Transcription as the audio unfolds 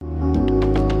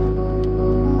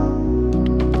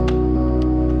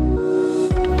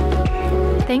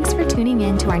tuning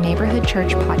in to our Neighborhood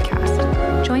Church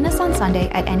podcast. Join us on Sunday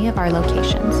at any of our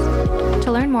locations.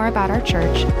 To learn more about our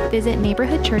church, visit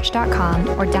neighborhoodchurch.com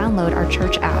or download our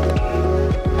church app.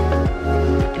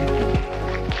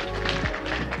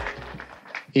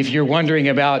 If you're wondering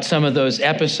about some of those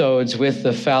episodes with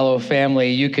the Fallow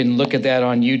family, you can look at that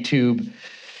on YouTube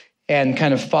and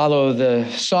kind of follow the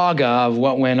saga of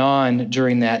what went on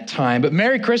during that time. But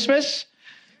Merry Christmas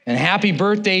and happy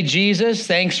birthday, Jesus.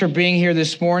 Thanks for being here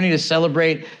this morning to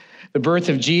celebrate the birth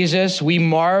of Jesus. We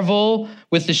marvel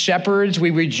with the shepherds. We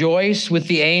rejoice with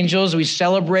the angels. We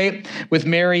celebrate with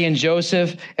Mary and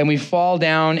Joseph, and we fall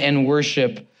down and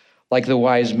worship like the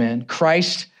wise men.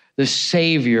 Christ, the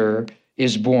Savior,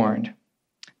 is born.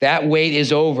 That wait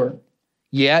is over.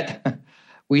 Yet,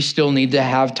 we still need to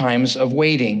have times of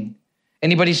waiting.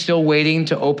 Anybody still waiting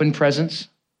to open presents?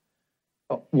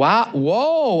 Wow,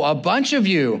 whoa, a bunch of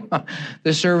you.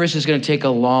 The service is going to take a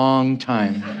long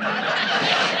time.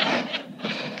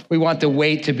 We want the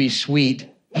wait to be sweet.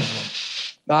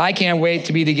 I can't wait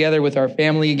to be together with our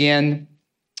family again.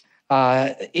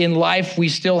 In life, we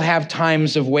still have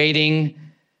times of waiting,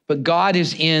 but God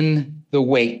is in the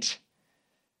wait.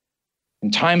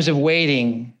 In times of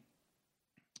waiting,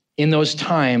 in those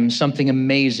times, something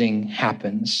amazing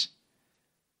happens.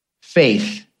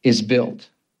 Faith is built.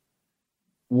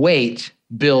 Wait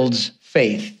builds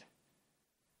faith.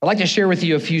 I'd like to share with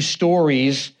you a few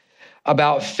stories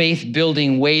about faith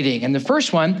building waiting. And the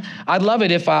first one, I'd love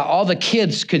it if all the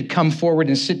kids could come forward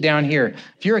and sit down here.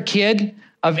 If you're a kid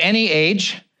of any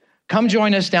age, come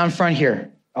join us down front here.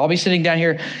 I'll be sitting down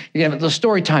here. You have a little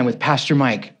story time with Pastor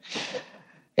Mike.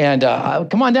 And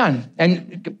come on down.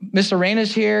 And Miss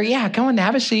Lorena's here. Yeah, come on,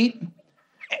 have a seat.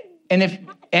 And if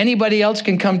anybody else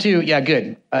can come too, yeah,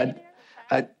 good.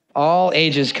 All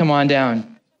ages, come on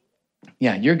down.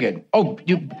 Yeah, you're good. Oh,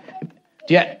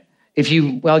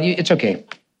 it's okay.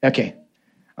 Okay.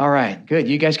 All right, good.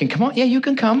 You guys can come on. Yeah, you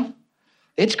can come.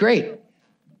 It's great.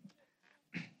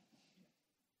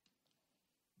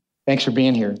 Thanks for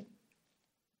being here.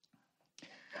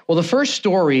 Well, the first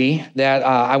story that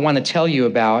I want to tell you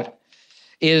about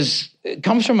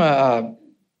comes from a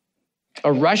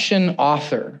Russian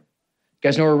author. You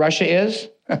guys know where Russia is?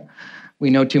 We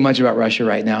know too much about Russia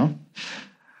right now.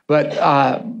 But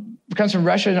it comes from a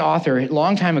Russian author a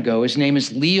long time ago. His name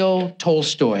is Leo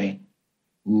Tolstoy.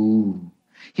 Ooh.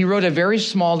 He wrote a very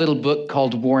small little book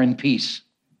called War and Peace.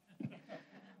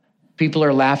 People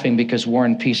are laughing because War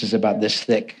and Peace is about this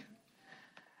thick.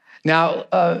 Now,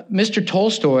 Mr.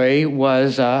 Tolstoy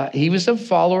was a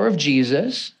follower of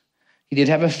Jesus. He did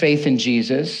have a faith in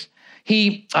Jesus.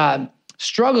 He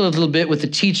struggled a little bit with the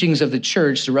teachings of the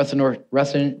church, the Russian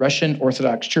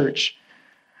Orthodox Church.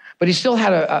 But he still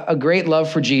had a great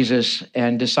love for Jesus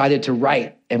and decided to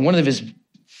write. And one of his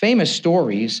famous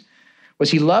stories was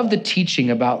he loved the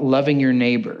teaching about loving your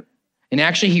neighbor. And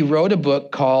actually, he wrote a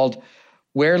book called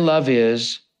Where Love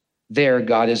Is, There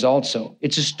God Is Also.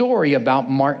 It's a story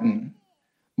about Martin.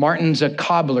 Martin's a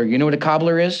cobbler. You know what a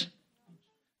cobbler is?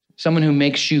 Someone who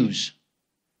makes shoes.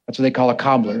 That's what they call a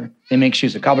cobbler. They make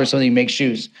shoes. A cobbler is somebody who makes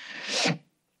shoes.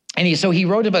 And he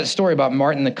wrote about a story about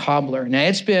Martin the cobbler. Now,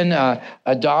 it's been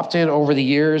adopted over the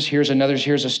years. Here's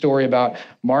a story about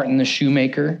Martin the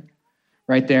shoemaker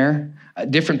right there.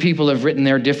 Different people have written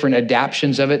their different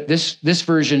adaptions of it. This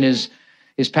version is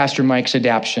Pastor Mike's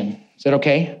adaption. Is that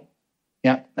okay?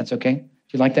 Yeah, that's okay. Do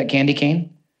you like that candy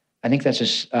cane? I think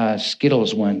that's a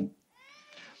Skittles one.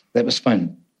 That was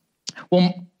fun.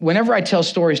 Well, whenever I tell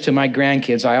stories to my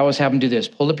grandkids, I always have them do this.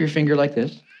 Hold up your finger like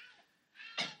this.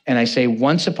 And I say,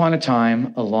 once upon a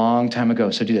time, a long time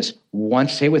ago. So do this.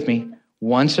 Say it with me.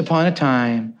 Once upon a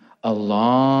time, a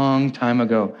long time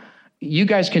ago. You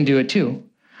guys can do it too.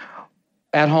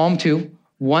 At home too.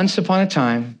 Once upon a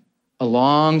time, a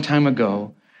long time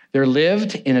ago, there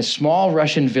lived in a small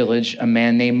Russian village a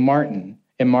man named Martin.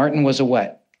 And Martin was a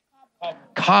what?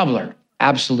 Cobbler.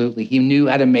 Absolutely. He knew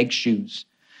how to make shoes.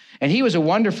 And he was a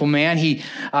wonderful man. He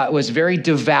was very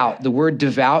devout. The word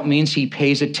devout means he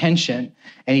pays attention.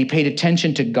 And he paid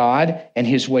attention to God and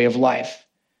his way of life.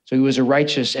 So he was a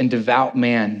righteous and devout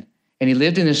man. And he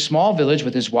lived in this small village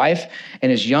with his wife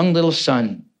and his young little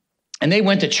son. And they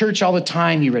went to church all the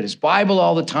time. He read his Bible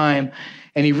all the time.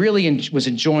 And he really was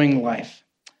enjoying life.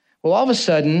 Well, all of a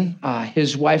sudden,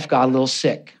 his wife got a little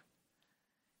sick.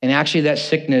 And actually, that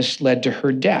sickness led to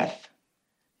her death.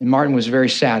 And Martin was very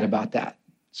sad about that.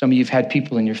 Some of you have had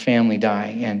people in your family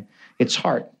die, and it's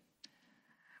hard.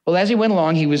 Well, as he went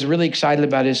along, he was really excited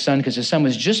about his son because his son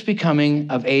was just becoming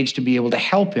of age to be able to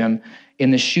help him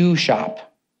in the shoe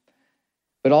shop.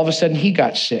 But all of a sudden, he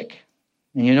got sick.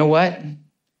 And you know what?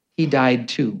 He died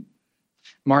too.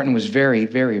 Martin was very,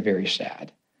 very, very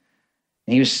sad.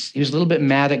 And he was a little bit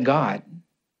mad at God.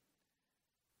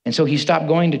 And so he stopped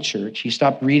going to church. He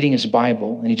stopped reading his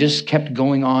Bible, and he just kept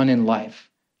going on in life,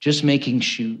 just making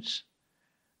shoes.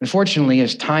 Unfortunately,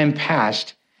 as time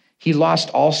passed, he lost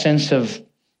all sense of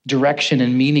direction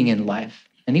and meaning in life.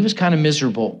 And he was kind of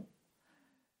miserable,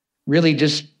 really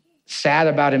just sad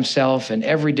about himself, and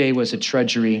every day was a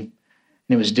trudgery, and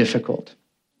it was difficult.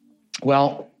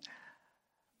 Well,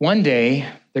 one day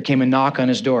there came a knock on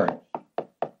his door,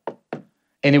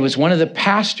 and it was one of the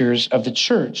pastors of the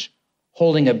church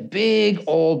holding a big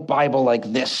old Bible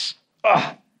like this.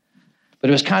 But it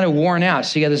was kind of worn out.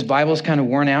 See how this Bible's kind of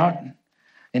worn out?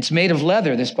 It's made of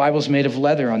leather. This Bible's made of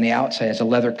leather on the outside. It has a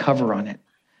leather cover on it.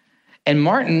 And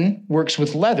Martin works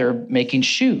with leather making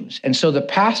shoes. And so the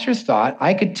pastor thought,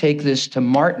 I could take this to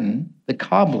Martin, the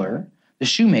cobbler, the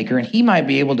shoemaker, and he might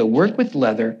be able to work with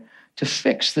leather to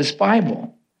fix this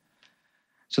Bible.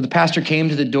 So the pastor came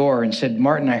to the door and said,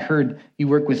 Martin, I heard you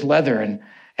work with leather,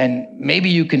 and maybe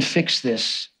you can fix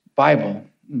this Bible.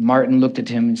 Martin looked at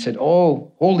him and said,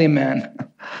 oh, holy man,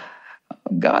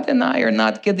 God and I are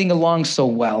not getting along so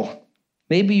well.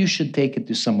 Maybe you should take it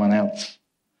to someone else.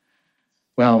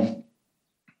 Well,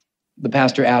 the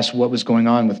pastor asked what was going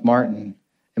on with Martin,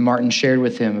 and Martin shared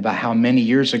with him about how many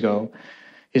years ago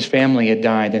his family had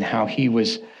died and how he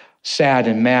was sad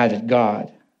and mad at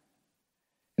God.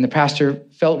 And the pastor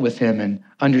felt with him and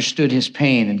understood his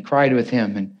pain and cried with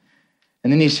him.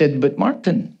 And then he said, but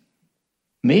Martin,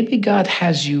 maybe God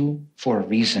has you for a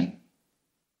reason.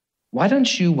 Why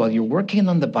don't you, while you're working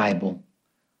on the Bible,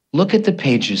 look at the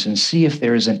pages and see if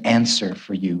there is an answer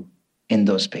for you in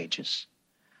those pages?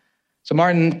 So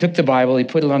Martin took the Bible, he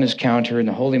put it on his counter, and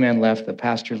the holy man left, the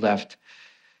pastor left,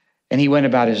 and he went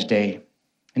about his day.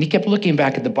 And he kept looking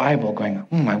back at the Bible, going,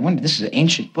 I wonder, this is an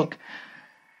ancient book.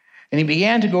 And he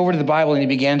began to go over to the Bible, and he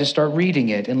began to start reading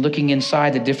it and looking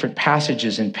inside the different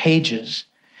passages and pages.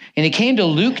 And he came to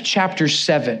Luke chapter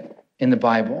 7 in the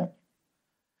Bible.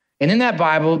 And in that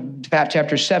Bible,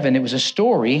 chapter 7, it was a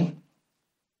story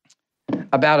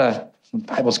about the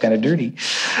Bible's kind of dirty.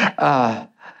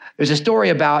 It was a story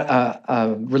about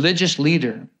a religious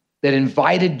leader that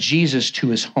invited Jesus to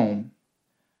his home.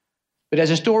 But as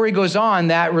the story goes on,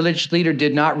 that religious leader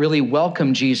did not really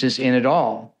welcome Jesus in at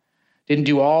all. Didn't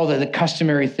do all the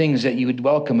customary things that you would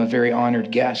welcome a very honored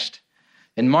guest.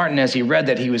 And Martin, as he read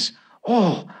that, he was,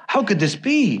 how could this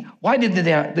be? Why did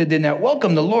they not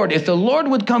welcome the Lord? If the Lord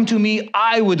would come to me,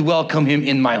 I would welcome him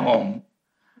in my home.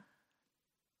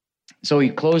 So he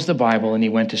closed the Bible and he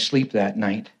went to sleep that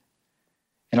night.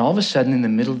 And all of a sudden, in the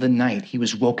middle of the night, he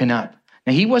was woken up.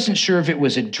 Now, he wasn't sure if it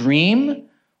was a dream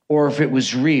or if it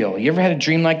was real. You ever had a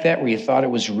dream like that where you thought it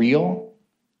was real?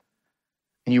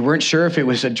 And you weren't sure if it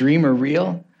was a dream or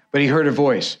real? But he heard a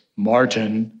voice,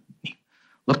 Martin. He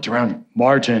looked around,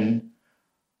 Martin,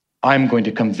 I'm going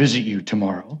to come visit you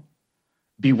tomorrow.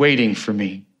 Be waiting for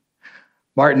me.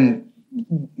 Martin,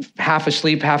 half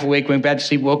asleep, half awake, went back to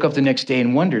sleep, woke up the next day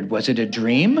and wondered, was it a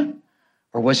dream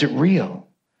or was it real?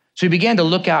 So he began to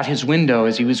look out his window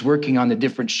as he was working on the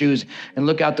different shoes and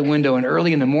look out the window. And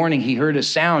early in the morning, he heard a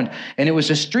sound, and it was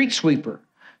a street sweeper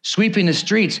sweeping the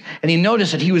streets. And he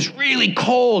noticed that he was really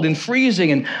cold and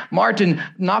freezing. And Martin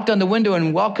knocked on the window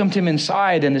and welcomed him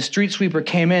inside. And the street sweeper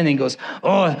came in and he goes,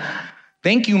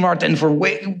 thank you, Martin, for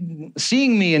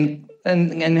seeing me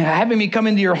and having me come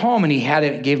into your home. And he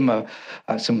gave him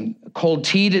some cold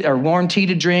tea or warm tea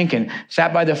to drink and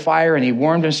sat by the fire, and he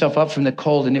warmed himself up from the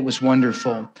cold, and it was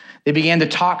wonderful. They began to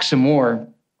talk some more.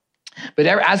 But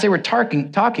as they were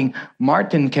talking,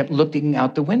 Martin kept looking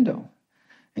out the window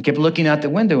and kept looking out the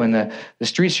window. And the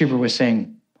street sweeper was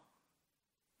saying,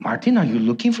 Martin, are you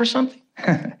looking for something?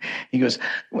 He goes,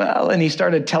 well, and he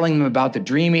started telling them about the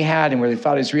dream he had and where they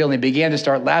thought it was real. And they began to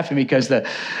start laughing because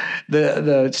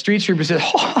the street sweeper said,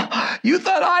 you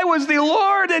thought I was the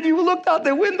Lord and you looked out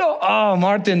the window. Oh,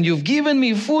 Martin, you've given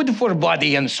me food for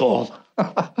body and soul.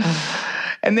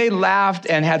 And they laughed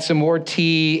and had some more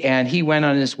tea, and he went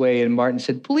on his way. And Martin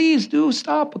said, please do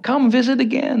stop, come visit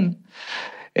again.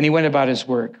 And he went about his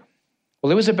work.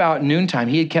 Well, it was about noontime.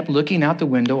 He had kept looking out the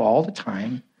window all the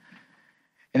time.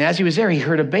 And as he was there, he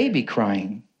heard a baby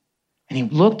crying. And he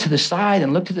looked to the side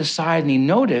and looked to the side, and he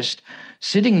noticed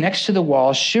sitting next to the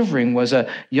wall, shivering, was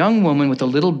a young woman with a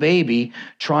little baby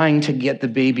trying to get the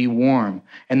baby warm.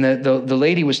 And the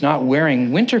lady was not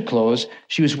wearing winter clothes.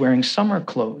 She was wearing summer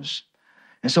clothes.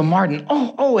 And so Martin,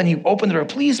 and he opened the door,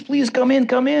 please, come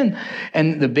in.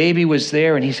 And the baby was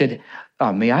there, and he said,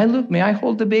 may I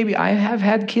hold the baby? I have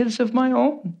had kids of my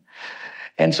own.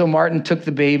 And so Martin took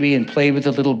the baby and played with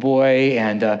the little boy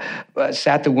and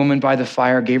sat the woman by the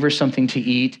fire, gave her something to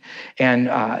eat.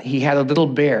 And he had a little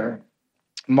bear.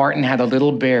 Martin had a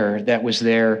little bear that was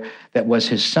there that was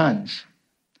his son's.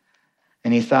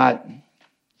 And he thought,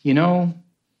 you know,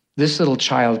 this little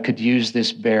child could use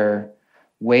this bear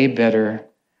way better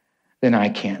than I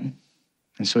can.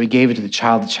 And so he gave it to the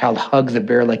child. The child hugged the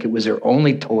bear like it was their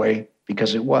only toy,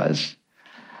 because it was.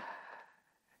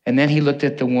 And then he looked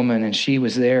at the woman, and she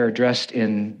was there dressed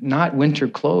in not winter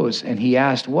clothes. And he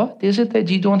asked, what is it that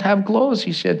you don't have clothes?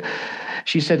 She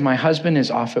said, my husband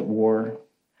is off at war,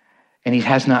 and he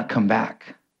has not come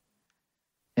back.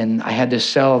 And I had to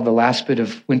sell the last bit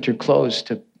of winter clothes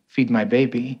to feed my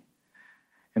baby.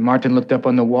 And Martin looked up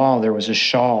on the wall. There was a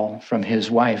shawl from his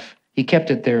wife. He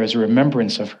kept it there as a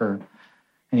remembrance of her.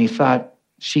 And he thought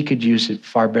she could use it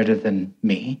far better than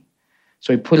me.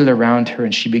 So he put it around her,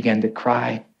 and she began to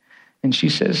cry. And she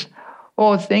says,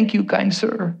 oh, thank you, kind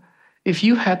sir. If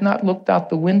you had not looked out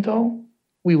the window,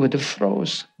 we would have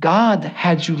froze. God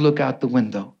had you look out the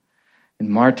window. And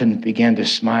Martin began to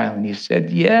smile, and he said,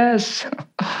 yes,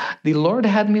 the Lord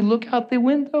had me look out the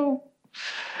window.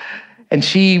 And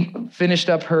she finished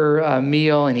up her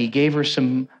meal, and he gave her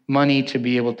some money to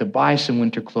be able to buy some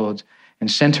winter clothes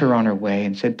and sent her on her way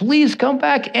and said, please come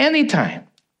back anytime.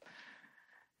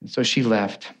 And so she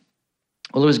left.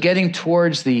 Well, it was getting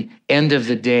towards the end of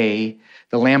the day.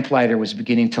 The lamplighter was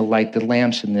beginning to light the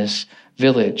lamps in this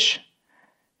village.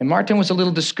 And Martin was a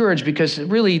little discouraged because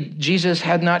really Jesus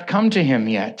had not come to him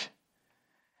yet.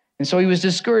 And so he was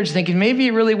discouraged, thinking maybe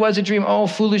it really was a dream. Oh,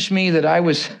 foolish me that I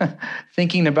was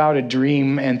thinking about a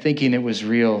dream and thinking it was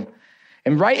real.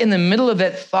 And right in the middle of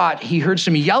that thought, he heard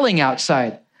some yelling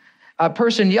outside. A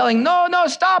person yelling, no,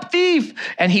 stop, thief.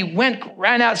 And he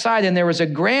ran outside, and there was a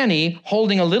granny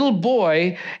holding a little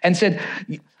boy and said,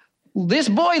 this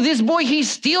boy, he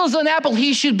steals an apple.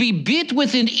 He should be beat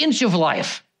with an inch of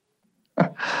life.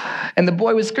 And the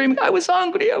boy was screaming, I was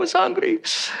hungry.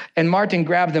 And Martin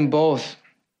grabbed them both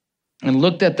and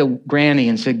looked at the granny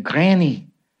and said, Granny,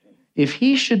 if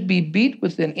he should be beat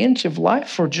with an inch of life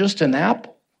for just an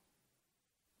apple,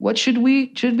 what should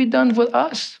be done with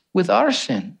us, with our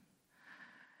sin?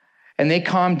 And they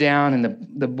calmed down, and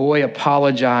the boy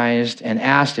apologized and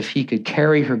asked if he could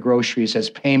carry her groceries as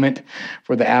payment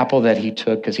for the apple that he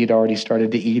took, because he'd already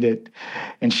started to eat it.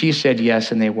 And she said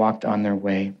yes, and they walked on their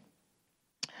way.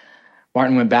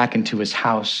 Martin went back into his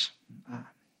house.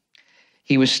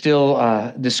 He was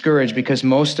still discouraged because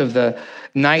most of the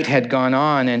night had gone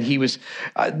on, and he was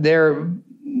there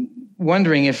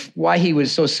wondering why he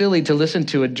was so silly to listen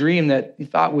to a dream that he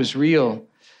thought was real.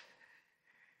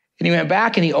 And he went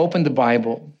back and he opened the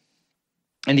Bible,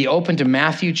 and he opened to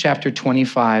Matthew chapter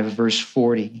 25, verse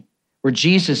 40, where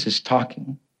Jesus is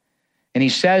talking. And he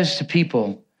says to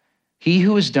people, he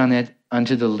who has done it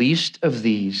unto the least of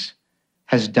these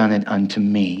has done it unto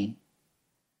me.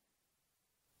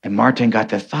 And Martin got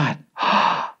the thought,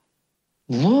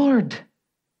 Lord,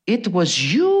 it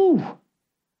was you.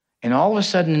 And all of a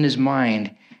sudden in his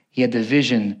mind, he had the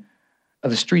vision of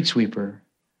the street sweeper,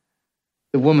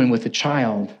 the woman with the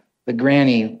child, the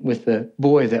granny with the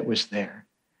boy that was there.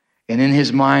 And in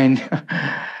his mind,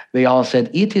 they all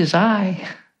said, it is I.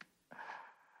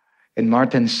 And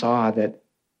Martin saw that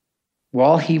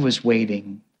while he was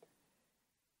waiting,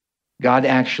 God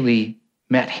actually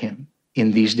met him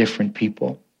in these different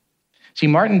people. See,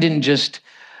 Martin didn't just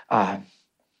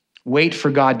wait for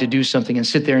God to do something and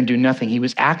sit there and do nothing. He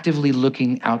was actively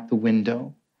looking out the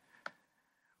window.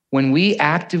 When we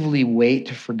actively wait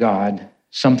for God,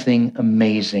 something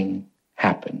amazing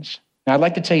happens. Now, I'd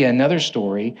like to tell you another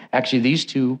story. Actually, these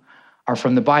two are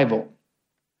from the Bible.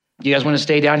 Do you guys want to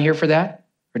stay down here for that?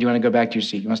 Or do you want to go back to your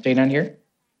seat? You want to stay down here?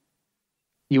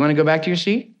 You want to go back to your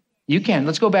seat? You can.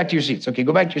 Let's go back to your seats. Okay,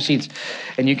 go back to your seats.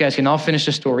 And you guys can all finish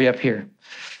the story up here.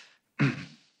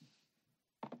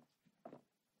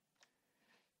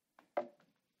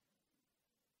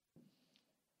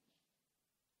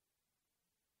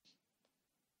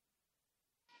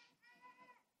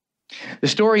 The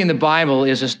story in the Bible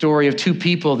is a story of two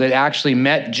people that actually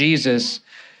met Jesus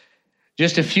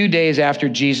just a few days after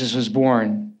Jesus was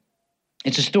born.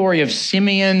 It's a story of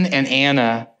Simeon and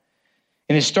Anna,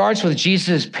 and it starts with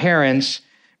Jesus' parents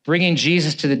bringing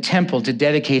Jesus to the temple to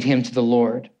dedicate him to the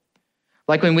Lord.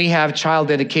 Like when we have child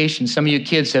dedication, some of you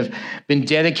kids have been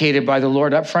dedicated by the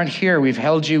Lord. Up front here, we've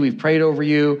held you, we've prayed over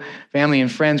you, family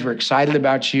and friends, we're excited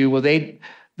about you. Well,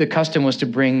 the custom was to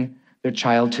bring their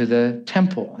child to the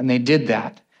temple, and they did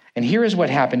that. And here is what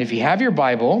happened. If you have your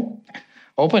Bible,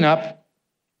 open up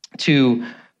to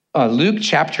Luke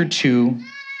chapter 2,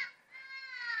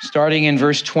 starting in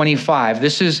verse 25.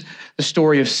 This is the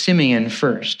story of Simeon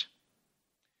first.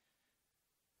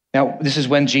 Now, this is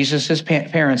when Jesus'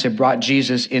 parents had brought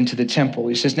Jesus into the temple.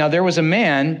 He says, now there was a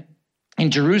man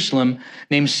in Jerusalem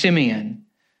named Simeon,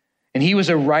 and he was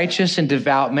a righteous and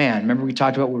devout man. Remember we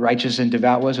talked about what righteous and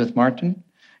devout was with Martin?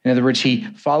 In other words, he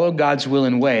followed God's will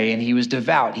and way, and he was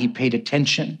devout. He paid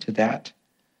attention to that.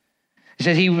 He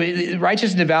says he,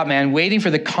 righteous and devout man, waiting for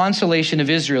the consolation of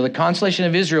Israel. The consolation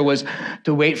of Israel was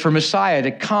to wait for Messiah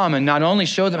to come and not only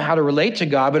show them how to relate to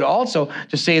God, but also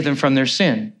to save them from their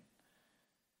sin.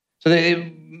 So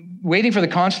waiting for the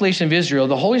consolation of Israel,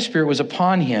 the Holy Spirit was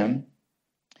upon him,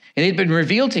 and it had been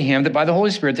revealed to him that by the Holy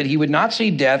Spirit that he would not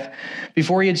see death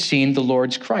before he had seen the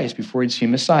Lord's Christ, before he'd seen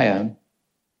Messiah.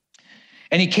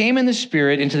 And he came in the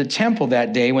Spirit into the temple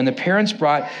that day when the parents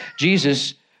brought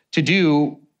Jesus to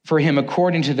do for him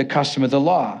according to the custom of the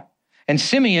law. And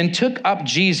Simeon took up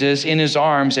Jesus in his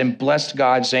arms and blessed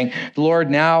God, saying, Lord,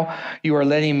 now you are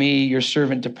letting me, your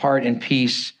servant, depart in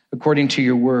peace according to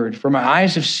your word. For my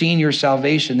eyes have seen your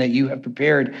salvation that you have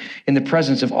prepared in the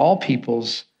presence of all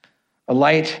peoples, a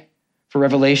light for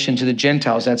revelation to the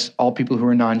Gentiles, that's all people who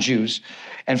are non-Jews,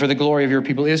 and for the glory of your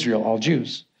people Israel, all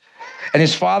Jews. And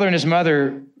his father and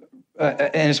mother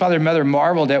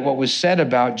marveled at what was said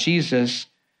about Jesus.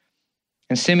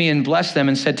 And Simeon blessed them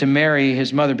and said to Mary,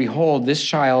 his mother, behold, this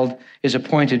child is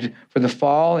appointed for the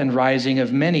fall and rising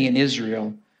of many in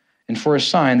Israel, and for a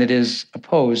sign that is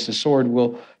opposed, the sword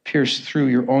will pierce through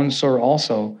your own soul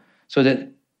also, so that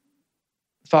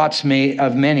thoughts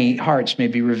of many hearts may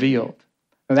be revealed.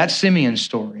 Now that's Simeon's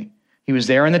story. He was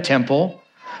there in the temple.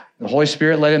 The Holy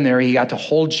Spirit led him there. He got to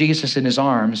hold Jesus in his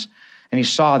arms, and he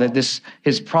saw that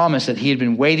his promise that he had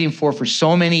been waiting for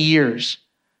so many years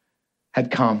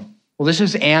had come. Well, this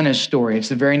is Anna's story. It's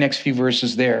the very next few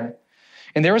verses there.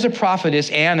 And there was a prophetess,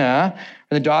 Anna,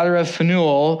 the daughter of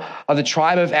Phanuel of the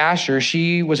tribe of Asher.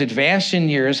 She was advanced in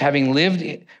years, having lived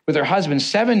with her husband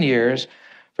 7 years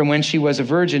from when she was a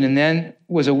virgin, and then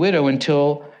was a widow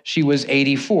until she was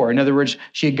 84. In other words,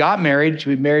 she had got married. She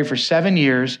was married for 7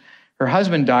 years. Her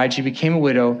husband died. She became a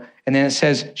widow. And then it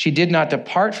says, she did not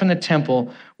depart from the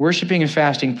temple, worshiping and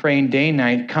fasting, praying day and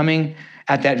night, coming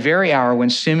at that very hour when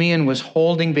Simeon was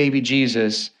holding baby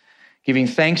Jesus, giving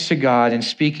thanks to God and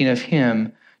speaking of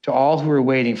him to all who were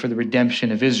waiting for the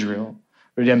redemption of Israel,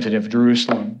 redemption of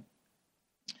Jerusalem.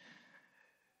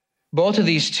 Both of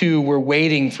these two were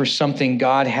waiting for something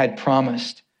God had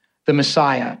promised, the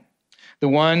Messiah, the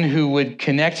one who would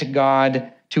connect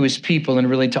God to his people and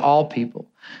really to all people.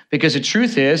 Because the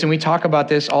truth is, and we talk about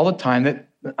this all the time, that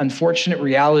the unfortunate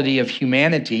reality of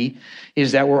humanity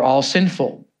is that we're all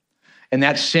sinful. And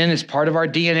that sin is part of our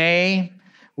DNA.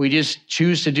 We just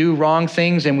choose to do wrong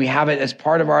things and we have it as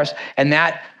part of ours. And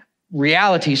that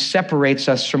reality separates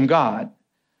us from God.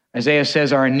 Isaiah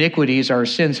says our iniquities, our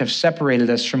sins have separated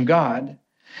us from God.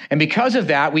 And because of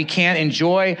that, we can't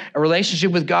enjoy a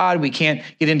relationship with God. We can't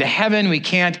get into heaven. We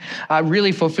can't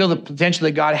really fulfill the potential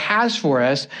that God has for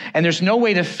us. And there's no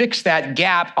way to fix that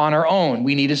gap on our own.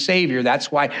 We need a Savior.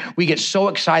 That's why we get so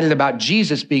excited about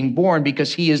Jesus being born,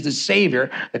 because he is the Savior,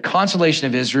 the consolation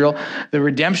of Israel, the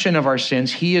redemption of our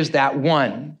sins. He is that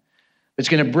one that's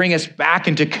going to bring us back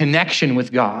into connection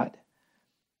with God.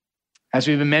 As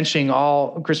we've been mentioning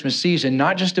all Christmas season,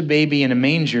 not just a baby in a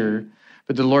manger,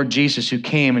 but the Lord Jesus who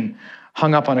came and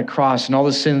hung up on a cross and all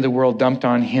the sin of the world dumped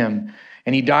on him.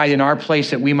 And he died in our place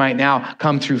that we might now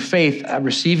come through faith,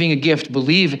 receiving a gift,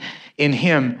 believe in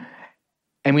him.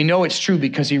 And we know it's true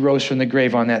because he rose from the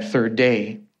grave on that third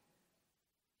day.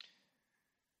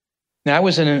 Now,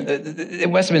 it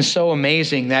must have been so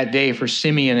amazing that day for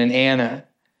Simeon and Anna.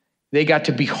 They got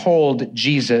to behold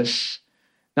Jesus,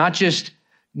 not just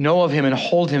know of him and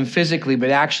hold him physically, but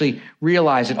actually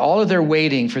realize that all of their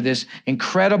waiting for this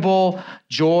incredible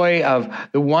joy of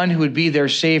the one who would be their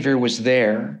Savior was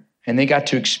there. And they got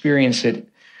to experience it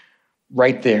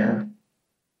right there.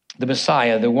 The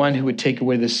Messiah, the one who would take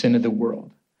away the sin of the world.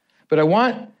 But I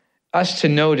want us to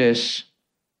notice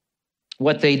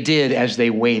what they did as they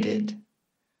waited.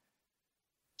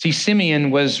 See,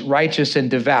 Simeon was righteous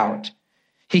and devout.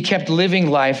 He kept living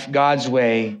life God's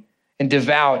way and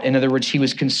devout. In other words, he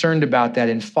was concerned about that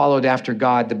and followed after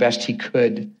God the best he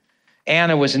could.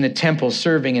 Anna was in the temple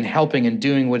serving and helping and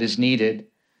doing what is needed.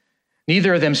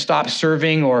 Neither of them stopped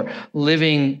serving or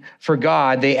living for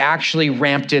God. They actually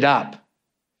ramped it up.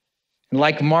 And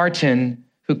like Martin,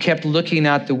 who kept looking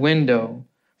out the window,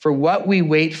 for what we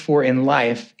wait for in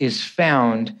life is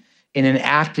found in an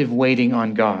active waiting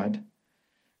on God.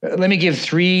 Let me give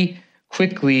 3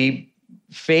 quickly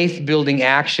faith-building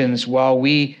actions while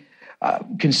we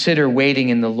consider waiting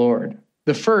in the Lord.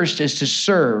 The first is to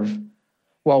serve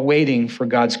while waiting for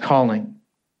God's calling.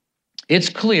 It's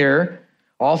clear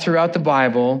all throughout the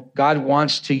Bible, God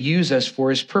wants to use us for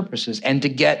his purposes and to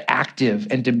get active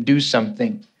and to do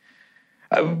something.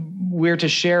 We're to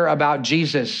share about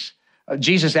Jesus.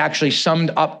 Jesus actually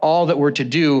summed up all that we're to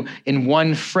do in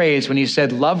one phrase when he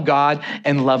said, love God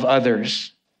and love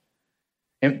others.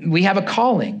 And we have a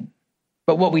calling.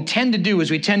 But what we tend to do is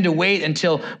we tend to wait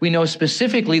until we know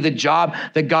specifically the job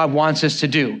that God wants us to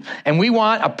do. And we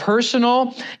want a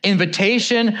personal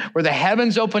invitation where the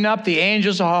heavens open up, the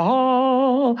angels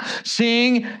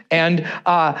sing,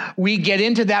 and we get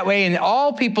into that way, and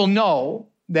all people know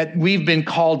that we've been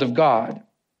called of God.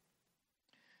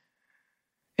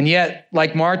 And yet,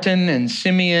 like Martin and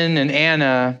Simeon and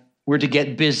Anna, we're to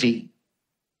get busy.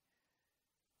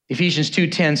 Ephesians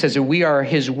 2:10 says that we are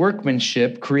his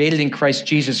workmanship, created in Christ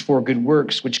Jesus for good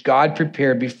works, which God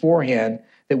prepared beforehand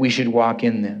that we should walk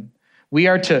in them. We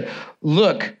are to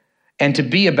look and to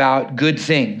be about good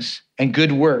things and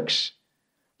good works.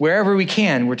 Wherever we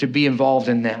can, we're to be involved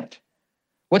in that.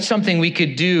 What's something we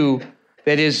could do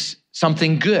that is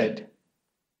something good?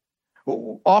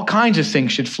 All kinds of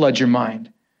things should flood your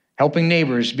mind. Helping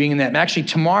neighbors, being in that. And actually,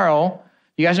 tomorrow,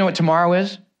 you guys know what tomorrow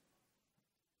is?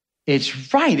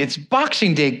 It's right. It's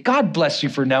Boxing Day. God bless you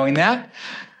for knowing that.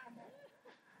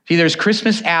 See, there's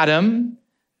Christmas Adam,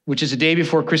 which is the day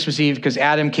before Christmas Eve because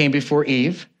Adam came before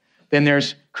Eve. Then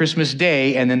there's Christmas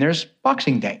Day, and then there's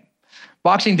Boxing Day.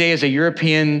 Boxing Day is a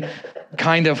European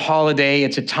kind of holiday.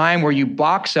 It's a time where you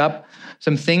box up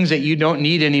some things that you don't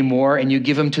need anymore, and you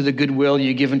give them to the Goodwill.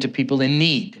 You give them to people in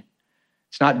need.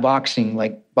 It's not boxing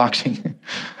like boxing.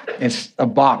 It's a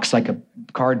box, like a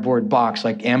cardboard box,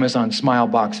 like Amazon Smile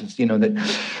boxes,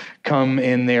 that come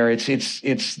in there.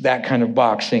 It's that kind of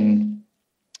boxing.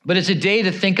 But it's a day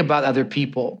to think about other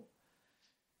people.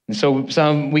 And so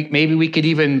maybe we could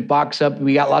even box up,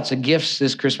 we got lots of gifts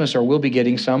this Christmas, or we'll be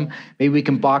getting some. Maybe we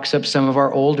can box up some of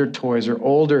our older toys or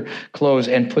older clothes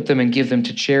and put them and give them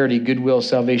to charity, Goodwill,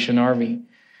 Salvation Army.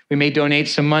 We may donate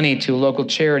some money to a local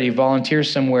charity, volunteer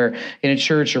somewhere in a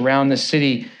church around the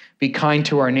city, be kind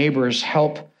to our neighbors,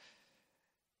 help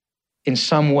in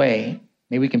some way.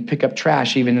 Maybe we can pick up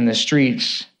trash even in the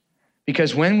streets.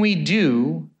 Because when we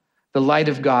do, the light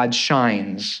of God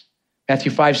shines.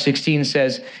 Matthew 5:16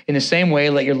 says, in the same way,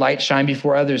 let your light shine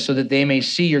before others so that they may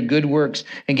see your good works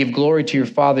and give glory to your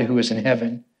Father who is in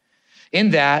heaven.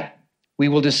 In that, we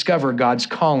will discover God's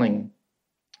calling.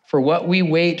 For what we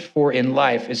wait for in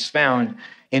life is found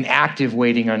in active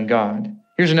waiting on God.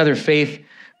 Here's another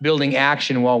faith-building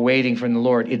action while waiting for the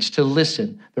Lord. It's to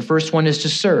listen. The first one is to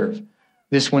serve.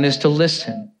 This one is to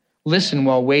listen. Listen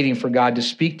while waiting for God to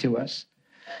speak to us.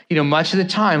 Much of the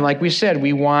time, like we said,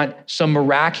 we want some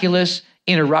miraculous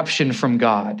interruption from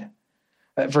God.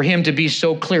 For him to be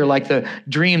so clear, like the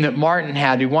dream that Martin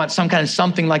had. We want some kind of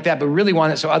something like that, but really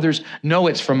want it so others know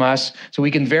it's from us, so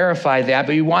we can verify that.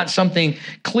 But we want something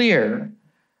clear.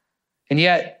 And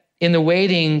yet, in the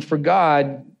waiting for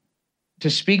God to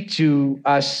speak to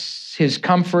us, his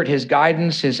comfort, his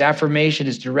guidance, his affirmation,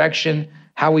 his direction,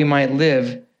 how we might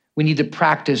live, we need to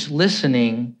practice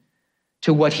listening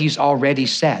to what he's already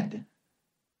said.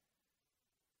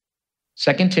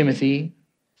 2 Timothy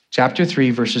chapter 3,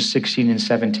 verses 16 and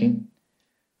 17.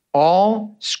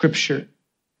 All scripture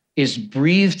is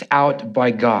breathed out by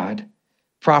God,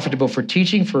 profitable for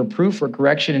teaching, for reproof, for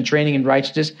correction, and training in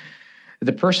righteousness, that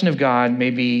the person of God may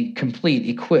be complete,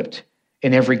 equipped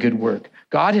in every good work.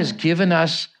 God has given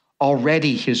us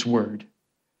already his word.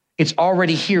 It's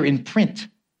already here in print.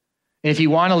 And if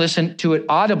you want to listen to it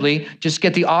audibly, just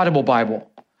get the Audible Bible.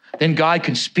 Then God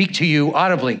can speak to you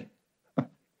audibly.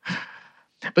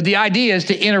 But the idea is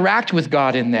to interact with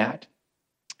God in that.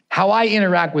 How I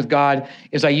interact with God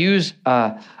is I use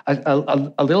a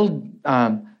little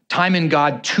time in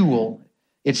God tool.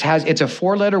 It's a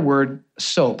 4-letter word,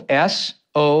 SOAP,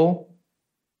 S-O-A-P,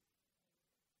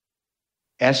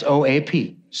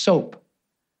 SOAP.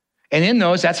 And in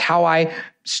those, that's how I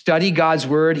study God's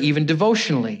word, even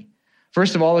devotionally.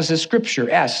 First of all, is the scripture.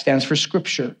 S stands for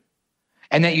scripture.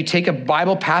 And that you take a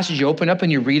Bible passage, you open up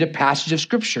and you read a passage of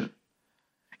scripture.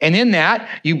 And in that,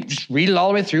 you just read it all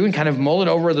the way through and kind of mull it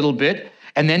over a little bit.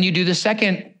 And then you do the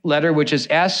second letter, which is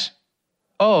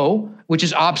S-O, which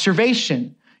is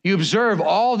observation. You observe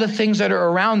all the things that are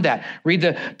around that. Read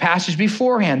the passage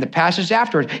beforehand, the passage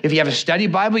afterwards. If you have a study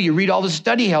Bible, you read all the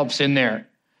study helps in there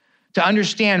to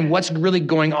understand what's really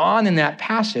going on in that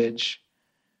passage.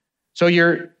 So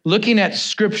you're looking at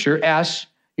scripture, S,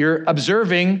 you're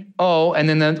observing, O, and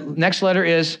then the next letter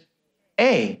is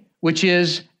A, which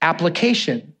is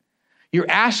application. You're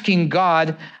asking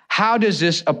God, how does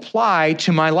this apply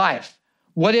to my life?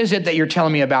 What is it that you're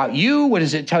telling me about you? What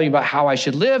does it tell you about how I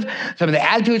should live? Some of the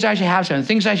attitudes I should have, some of the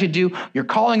things I should do. You're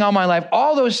calling on my life.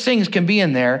 All those things can be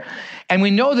in there. And we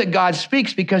know that God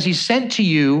speaks because he sent to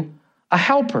you a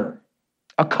helper,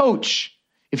 a coach.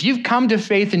 If you've come to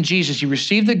faith in Jesus, you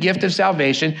received the gift of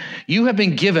salvation, you have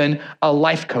been given a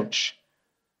life coach.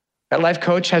 That life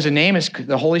coach has a name, it's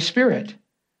the Holy Spirit.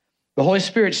 The Holy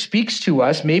Spirit speaks to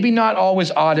us, maybe not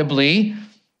always audibly,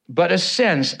 but a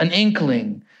sense, an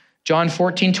inkling. John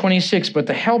 14:26, but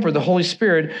the helper, the Holy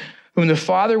Spirit, whom the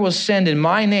Father will send in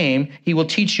my name, he will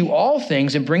teach you all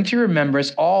things and bring to your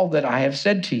remembrance all that I have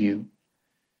said to you.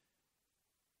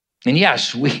 And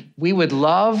yes, we would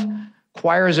love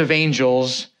choirs of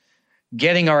angels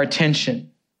getting our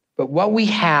attention, but what we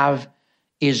have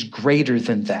is greater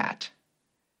than that.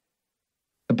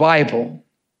 The Bible,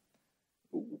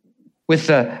 with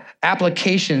the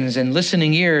applications and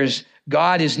listening ears,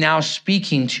 God is now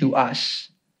speaking to us.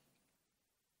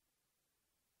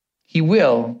 He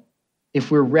will, if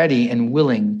we're ready and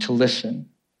willing to listen.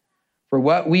 For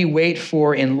what we wait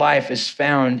for in life is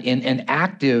found in an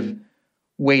active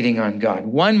waiting on God.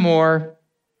 One more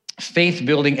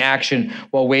faith-building action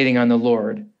while waiting on the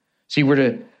Lord. See,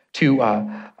 we're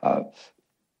to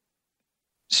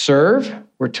serve,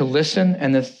 we're to listen,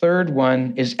 and the third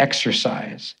one is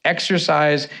exercise.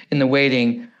 Exercise in the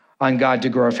waiting on God to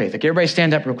grow our faith. Okay, everybody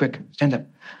stand up real quick. Stand up.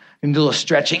 And do a little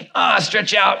stretching.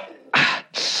 Stretch out.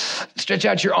 Stretch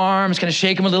out your arms, kind of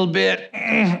shake them a little bit.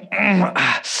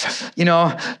 You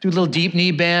know, do little deep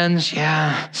knee bends.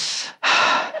 Yeah.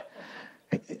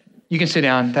 You can sit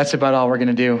down. That's about all we're going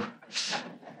to do.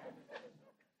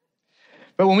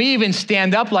 But when we even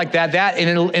stand up like that, that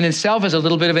in itself is a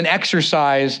little bit of an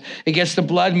exercise. It gets the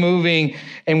blood moving,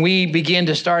 and we begin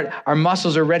to start, our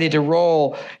muscles are ready to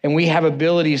roll, and we have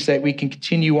abilities that we can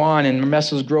continue on, and our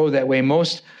muscles grow that way.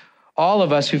 All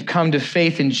of us who've come to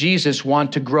faith in Jesus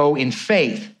want to grow in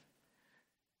faith.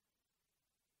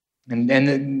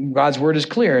 And God's word is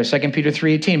clear, 2 Peter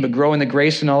 3:18, but grow in the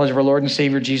grace and knowledge of our Lord and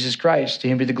Savior Jesus Christ. To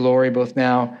him be the glory both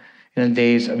now and in the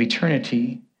days of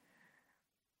eternity.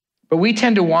 But we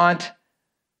tend to want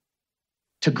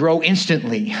to grow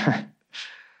instantly.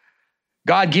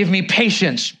 God, give me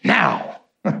patience now.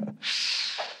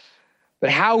 But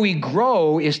how we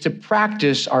grow is to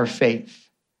practice our faith,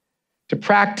 to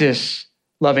practice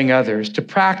loving others, to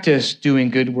practice doing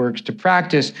good works, to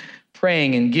practice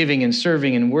praying and giving and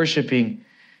serving and worshiping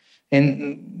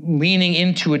and leaning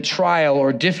into a trial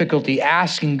or difficulty,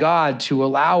 asking God to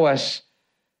allow us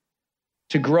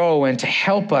to grow and to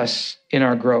help us in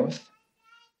our growth.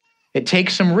 It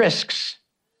takes some risks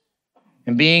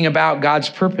and being about God's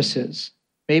purposes.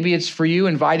 Maybe it's for you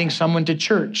inviting someone to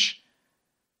church,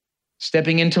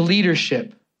 stepping into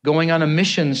leadership, going on a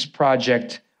missions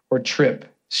project or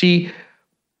trip. See,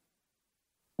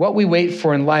 what we wait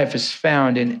for in life is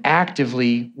found in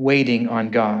actively waiting on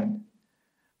God.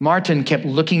 Martin kept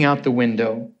looking out the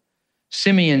window.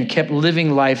 Simeon kept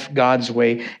living life God's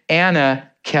way. Anna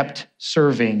kept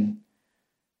serving.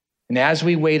 And as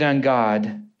we wait on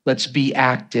God, let's be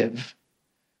active.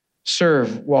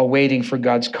 Serve while waiting for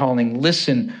God's calling.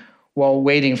 Listen while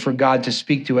waiting for God to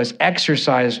speak to us.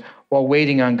 Exercise while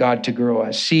waiting on God to grow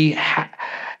us. See,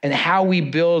 and how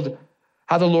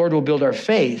the Lord will build our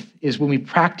faith is when we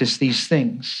practice these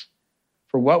things.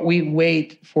 For what we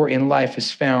wait for in life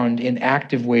is found in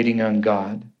active waiting on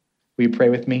God. Will you pray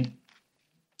with me?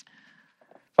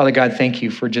 Father God, thank you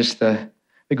for just the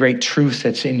great truth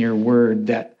that's in your word,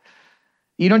 that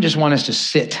you don't just want us to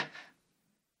sit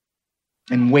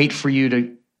and wait for you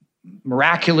to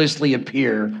miraculously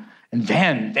appear, and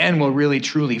then we'll really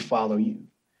truly follow you.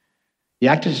 You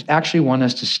actually want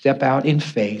us to step out in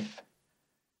faith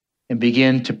and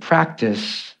begin to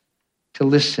practice, to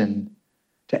listen,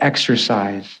 to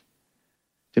exercise,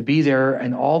 to be there,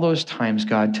 and all those times,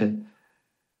 God, to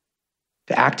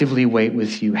actively wait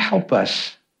with you. Help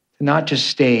us to not just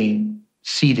stay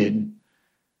seated,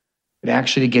 but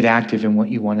actually to get active in what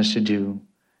you want us to do.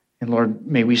 And Lord,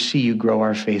 may we see you grow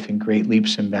our faith in great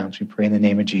leaps and bounds. We pray in the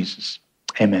name of Jesus.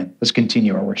 Amen. Let's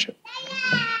continue our worship.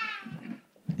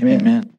 Amen.